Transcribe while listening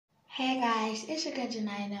Hey guys, it's your girl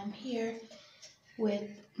Janai and I'm here with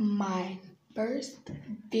my first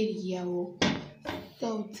video.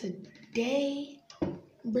 So today,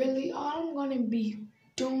 really all I'm gonna be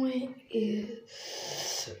doing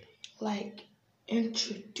is like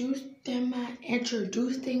introducing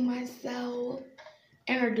myself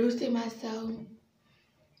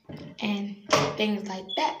and things like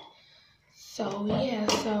that. So yeah,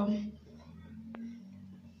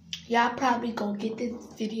 y'all probably gonna get this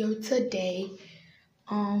video today.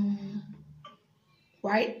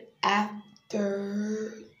 Right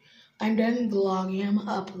after I'm done vlogging, I'm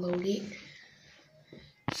gonna upload it.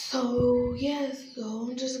 So yeah, so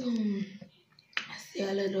I'm just gonna say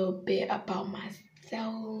a little bit about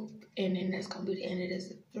myself, and then that's gonna be the end of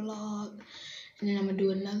this vlog. And then I'm gonna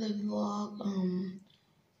do another vlog,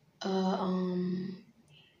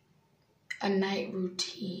 a night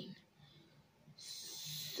routine.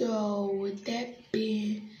 So with that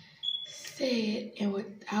being said, and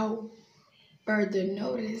without further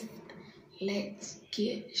notice, let's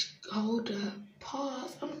hold up,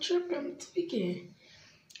 pause. I'm tripping, I'm tweaking.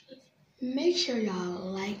 Make sure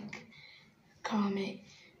y'all like, comment,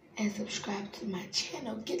 and subscribe to my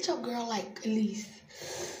channel. Get your girl like at least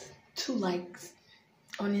 2 likes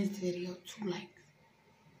on this video. 2 likes.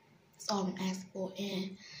 That's all I'm asking for.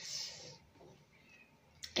 And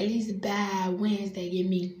at least by Wednesday, give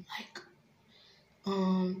me like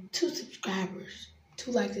 2 subscribers.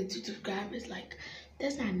 2 likes and 2 subscribers. Like,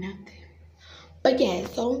 that's not nothing. But yeah,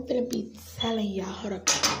 so I'm finna be telling y'all, hold up.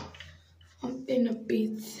 I'm finna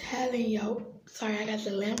be telling y'all, sorry, I got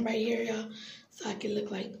the lamp right here, y'all, so I can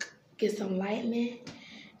get some lightning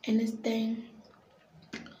in this thing.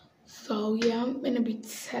 So yeah, I'm finna be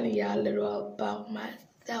telling y'all a little about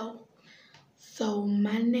myself. So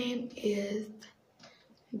my name is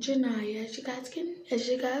Janaya, as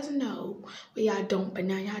you guys know. Well, y'all don't, but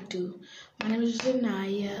now y'all do. My name is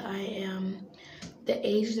Janaya. I am the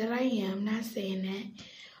age that I am, not saying that.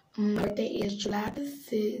 My birthday is July the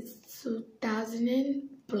 6th, 2000 and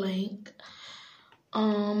blank.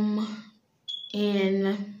 And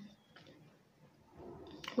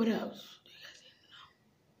what else?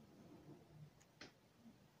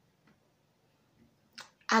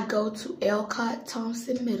 I go to Elcott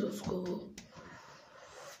Thompson Middle School.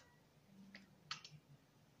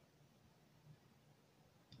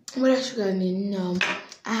 What else you guys need to know?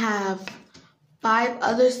 I have 5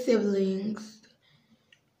 other siblings.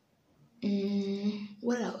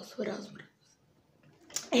 What else?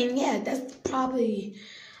 And yeah, that's probably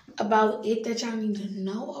about it that y'all need to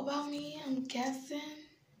know about me, I'm guessing.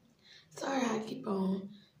 Sorry I keep on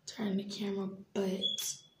turning the camera, but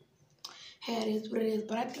hey, it is what it is.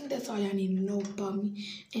 But I think that's all y'all need to know about me.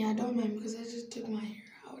 And I don't mind because I just took my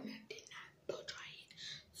hair out and I did not blow dry it.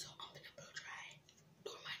 So I'm gonna blow dry it.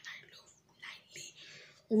 Do my nightly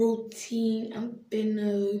routine. I'm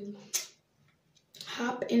gonna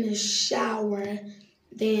hop in the shower,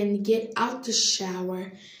 then get out the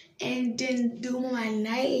shower, and then do my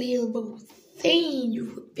nightly routine,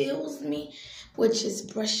 you feel me? Which is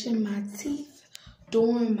brushing my teeth,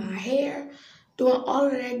 doing my hair, doing all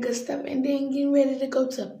of that good stuff, and then getting ready to go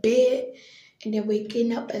to bed, and then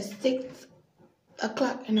waking up at 6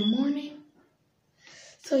 o'clock in the morning.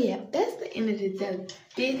 So yeah, that's the end of the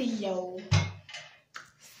video.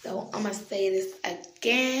 So I'm gonna say this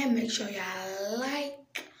again. Make sure y'all like,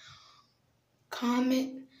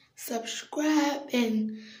 comment, subscribe,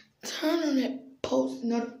 and turn on that post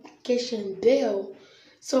notification bell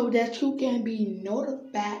so that you can be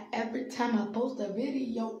notified every time I post a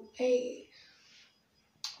video. Hey.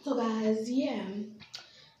 So guys, yeah,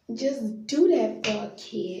 just do that for a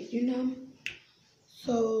kid, you know?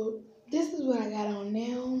 So this is what I got on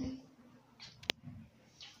now.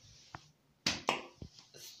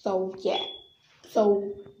 So yeah.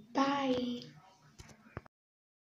 So bye.